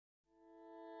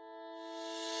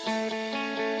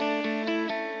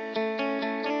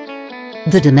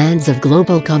The demands of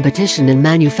global competition in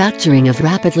manufacturing have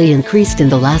rapidly increased in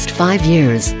the last 5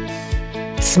 years.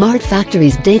 Smart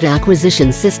Factory's data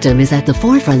acquisition system is at the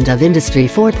forefront of Industry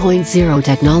 4.0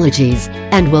 technologies,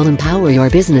 and will empower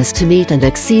your business to meet and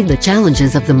exceed the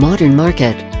challenges of the modern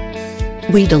market.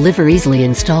 We deliver easily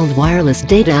installed wireless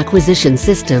data acquisition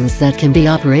systems that can be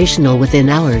operational within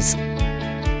hours.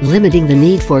 Limiting the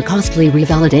need for costly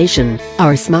revalidation,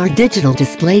 our smart digital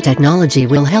display technology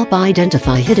will help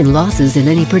identify hidden losses in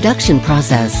any production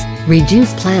process,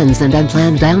 reduce planned and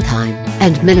unplanned downtime,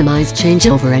 and minimize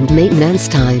changeover and maintenance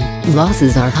time.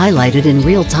 Losses are highlighted in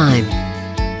real time.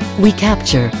 We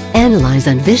capture, analyze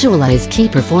and visualize key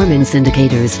performance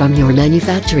indicators from your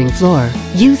manufacturing floor,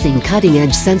 using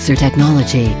cutting-edge sensor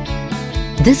technology.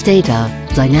 This data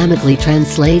dynamically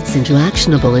translates into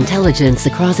actionable intelligence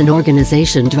across an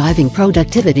organization, driving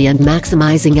productivity and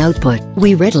maximizing output.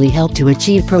 We readily help to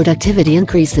achieve productivity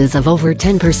increases of over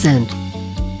 10%.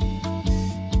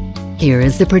 Here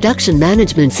is the production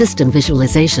management system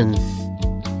visualization.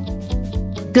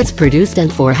 Goods produced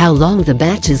and for how long the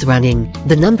batch is running,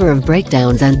 the number of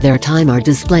breakdowns and their time are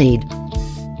displayed.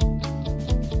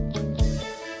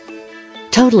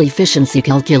 Total efficiency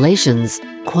calculations,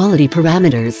 quality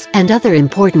parameters, and other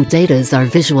important data are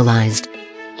visualized.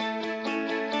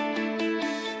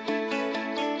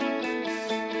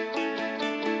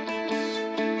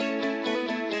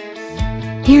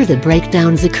 Here the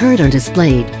breakdowns occurred are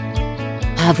displayed.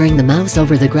 Hovering the mouse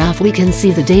over the graph, we can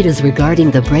see the data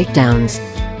regarding the breakdowns.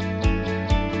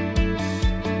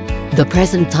 The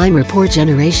present time report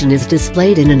generation is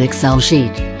displayed in an Excel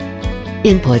sheet.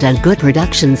 Input and good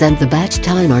productions and the batch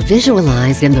time are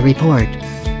visualized in the report.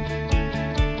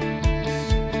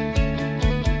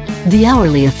 The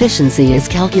hourly efficiency is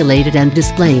calculated and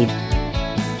displayed.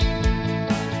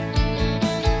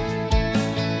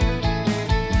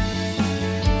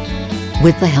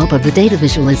 With the help of the data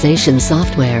visualization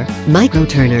software,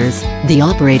 Microturners, the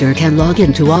operator can log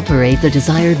in to operate the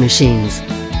desired machines.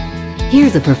 Here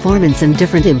the performance and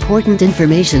different important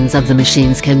informations of the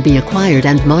machines can be acquired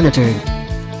and monitored.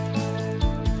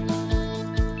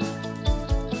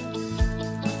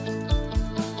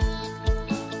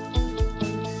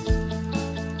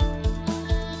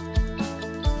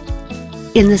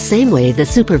 In the same way, the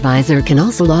supervisor can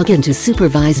also log in to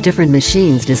supervise different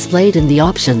machines displayed in the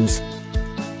options.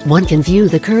 One can view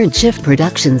the current shift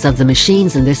productions of the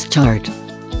machines in this chart.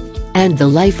 And the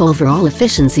life overall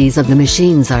efficiencies of the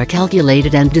machines are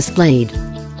calculated and displayed.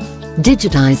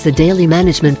 Digitize the daily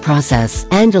management process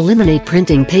and eliminate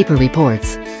printing paper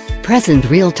reports. Present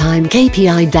real-time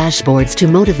KPI dashboards to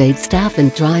motivate staff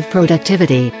and drive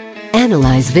productivity.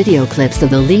 Analyze video clips of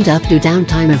the lead-up to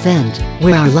downtime event,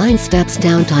 where our line steps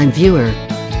downtime viewer.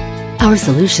 Our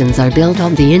solutions are built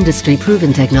on the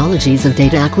industry-proven technologies of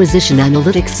data acquisition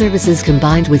analytics services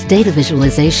combined with data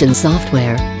visualization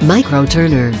software.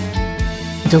 Microturner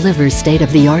delivers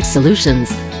state-of-the-art solutions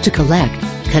to collect,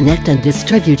 connect and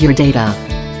distribute your data.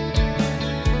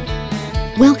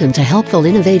 Welcome to Helpful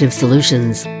Innovative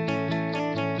Solutions.